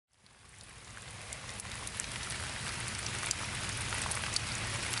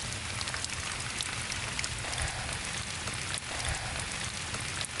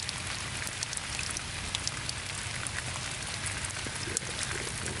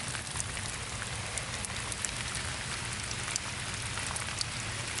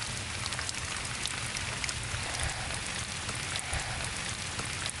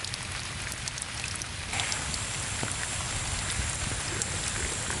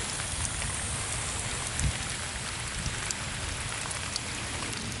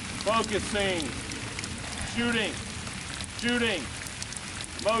focusing, shooting, shooting,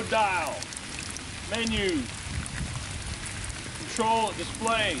 mode dial, menus, control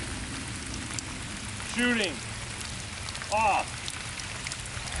display, shooting, off,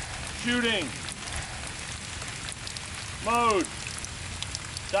 shooting, mode,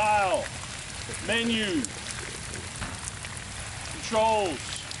 dial, menus, controls,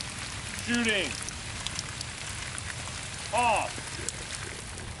 shooting, off.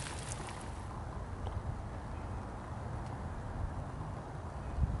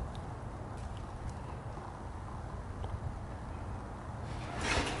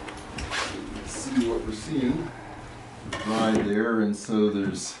 Let's see what we're seeing. Dry there, and so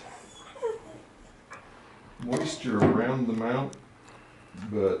there's moisture around the mount,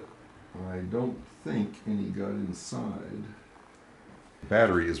 but I don't think any got inside. The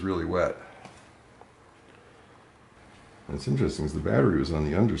battery is really wet. What's interesting is the battery was on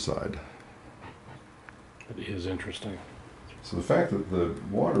the underside. It is interesting. So the fact that the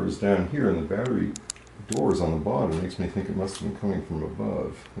water is down here and the battery door is on the bottom makes me think it must have been coming from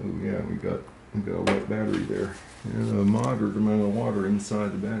above. Oh yeah, we got a wet battery there. And a moderate amount of water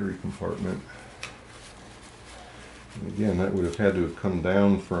inside the battery compartment. And again, that would have had to have come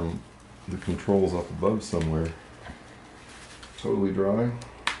down from the controls up above somewhere. Totally dry.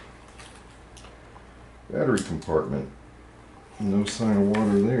 Battery compartment. No sign of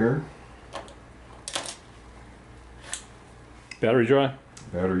water there. Battery dry?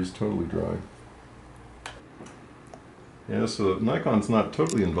 Battery's totally dry. Yeah, so Nikon's not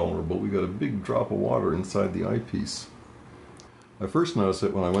totally invulnerable. We got a big drop of water inside the eyepiece. I first noticed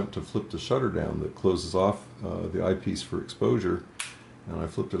it when I went to flip the shutter down that closes off the eyepiece for exposure, and I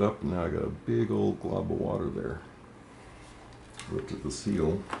flipped it up and now I got a big old glob of water there. Looked at the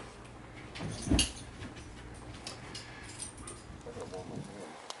seal.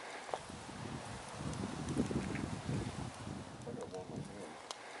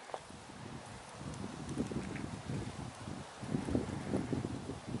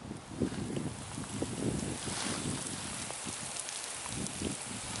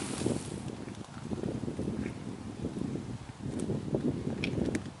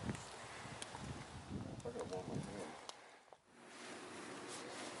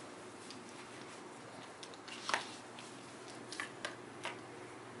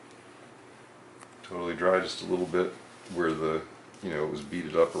 Totally dry, just a little bit where the, it was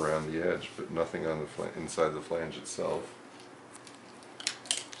beaded up around the edge, but nothing on the inside the flange itself.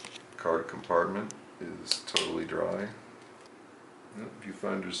 Card compartment is totally dry.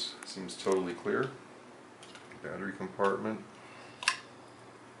 Viewfinders seems totally clear. Battery compartment,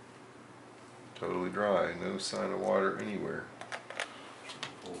 totally dry, no sign of water anywhere.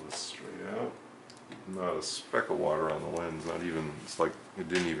 Pull this straight out. Not a speck of water on the lens, not even, it's like it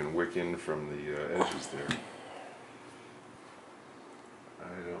didn't even wick in from the edges there.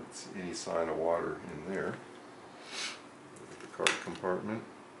 I don't see any sign of water in there. Look at the card compartment.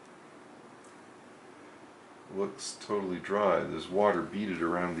 Looks totally dry. There's water beaded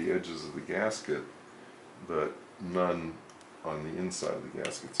around the edges of the gasket, but none on the inside of the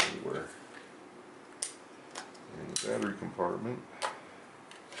gaskets anywhere. And the battery compartment,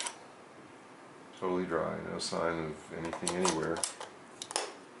 totally dry, no sign of anything anywhere.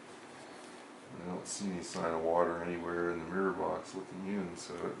 I don't see any sign of water anywhere in the mirror box looking in,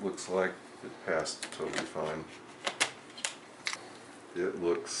 so it looks like it passed totally fine. It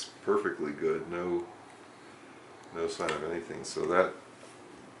looks perfectly good, no sign of anything, so that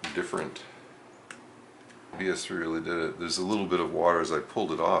different BS-3 really did it. There's a little bit of water as I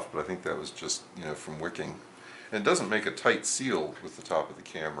pulled it off, but I think that was just, from wicking. And it doesn't make a tight seal with the top of the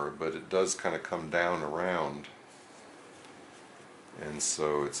camera, but it does kind of come down around. And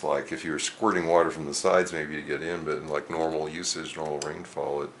so it's like if you were squirting water from the sides maybe to get in, but in like normal usage, normal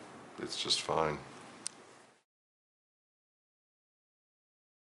rainfall, it's just fine.